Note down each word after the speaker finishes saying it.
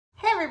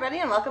everybody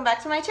and welcome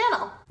back to my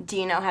channel. Do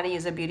you know how to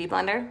use a beauty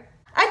blender?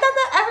 I thought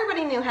that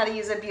everybody knew how to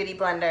use a beauty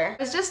blender. I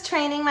was just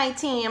training my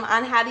team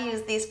on how to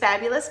use these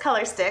fabulous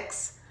color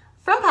sticks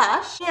from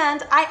Posh,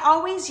 and I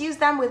always use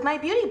them with my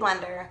beauty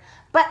blender.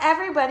 But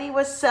everybody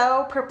was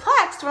so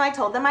perplexed when I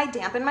told them I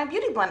dampened my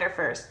beauty blender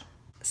first.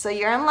 So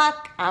you're in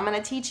luck. I'm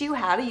gonna teach you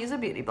how to use a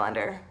beauty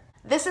blender.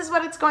 This is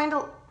what it's going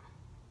to...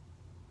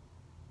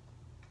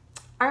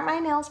 Aren't my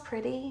nails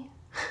pretty?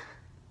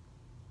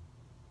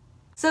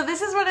 So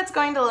this is what it's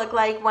going to look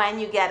like when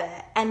you get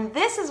it. And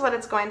this is what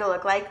it's going to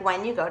look like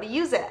when you go to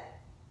use it.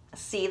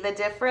 See the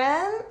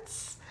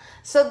difference?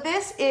 So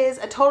this is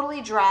a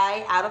totally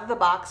dry,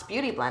 out-of-the-box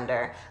beauty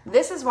blender.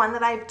 This is one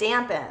that I've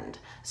dampened.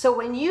 So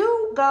when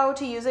you go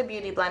to use a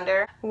beauty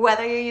blender,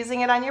 whether you're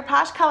using it on your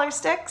Posh color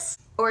sticks,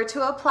 or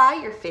to apply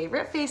your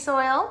favorite face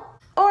oil,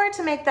 or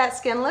to make that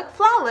skin look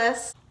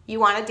flawless, you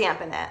want to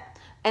dampen it.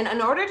 And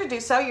in order to do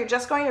so, you're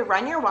just going to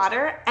run your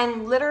water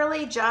and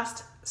literally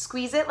just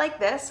squeeze it like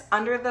this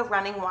under the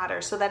running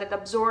water so that it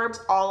absorbs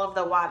all of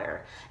the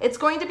water. It's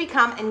going to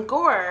become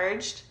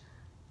engorged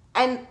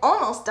and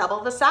almost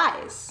double the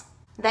size.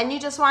 Then you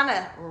just want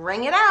to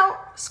wring it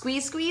out,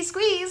 squeeze, squeeze,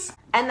 squeeze.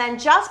 And then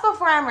just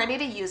before I'm ready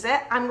to use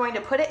it, I'm going to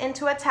put it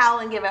into a towel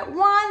and give it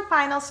one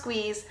final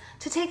squeeze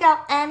to take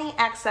out any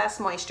excess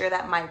moisture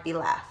that might be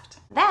left.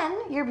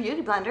 Then your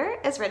beauty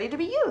blender is ready to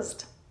be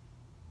used.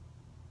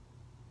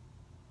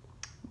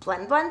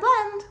 Blend, blend,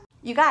 blend.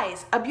 You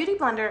guys, a beauty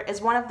blender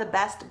is one of the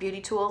best beauty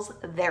tools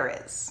there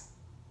is.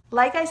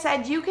 Like I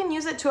said, you can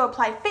use it to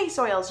apply face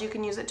oils, you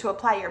can use it to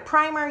apply your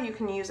primer, you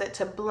can use it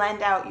to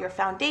blend out your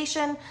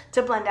foundation,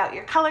 to blend out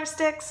your color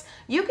sticks.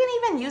 You can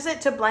even use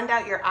it to blend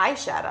out your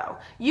eyeshadow.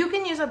 You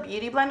can use a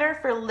beauty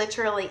blender for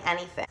literally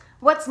anything.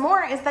 What's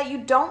more is that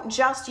you don't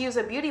just use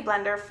a beauty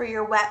blender for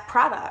your wet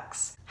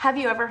products. Have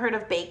you ever heard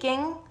of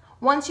baking?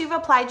 Once you've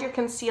applied your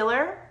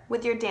concealer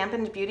with your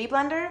dampened beauty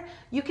blender,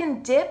 you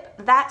can dip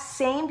that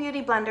same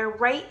beauty blender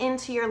right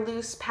into your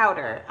loose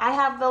powder. I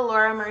have the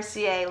Laura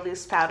Mercier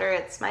loose powder,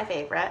 it's my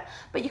favorite,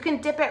 but you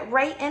can dip it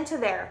right into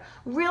there.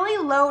 Really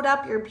load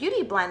up your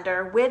beauty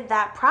blender with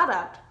that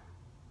product,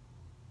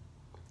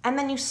 and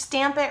then you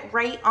stamp it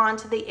right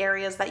onto the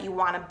areas that you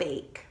want to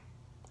bake.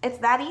 It's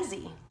that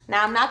easy.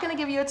 Now, I'm not going to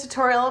give you a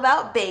tutorial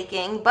about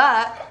baking,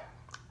 but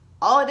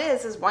all it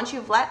is once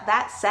you've let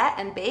that set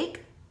and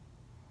bake,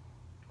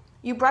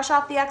 you brush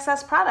off the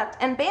excess product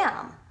and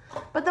bam.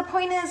 But the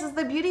point is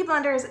the beauty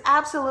blender is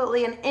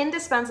absolutely an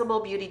indispensable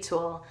beauty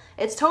tool.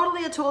 It's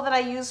totally a tool that I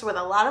use with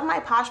a lot of my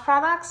Posh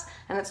products,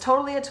 and it's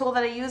totally a tool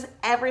that I use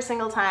every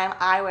single time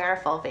I wear a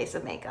full face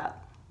of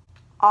makeup.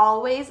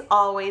 Always,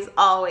 always,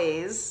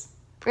 always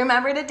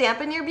remember to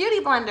dampen your beauty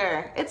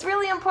blender. It's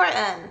really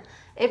important.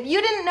 If you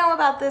didn't know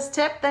about this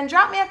tip, then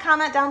drop me a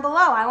comment down below.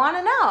 I want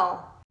to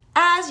know.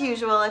 As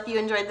usual, if you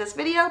enjoyed this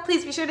video,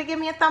 please be sure to give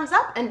me a thumbs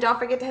up and don't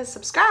forget to hit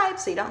subscribe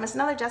so you don't miss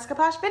another Jessica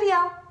Posh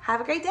video. Have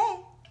a great day.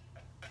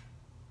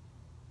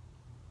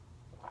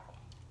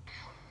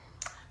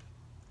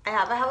 I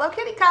have a Hello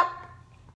Kitty cup.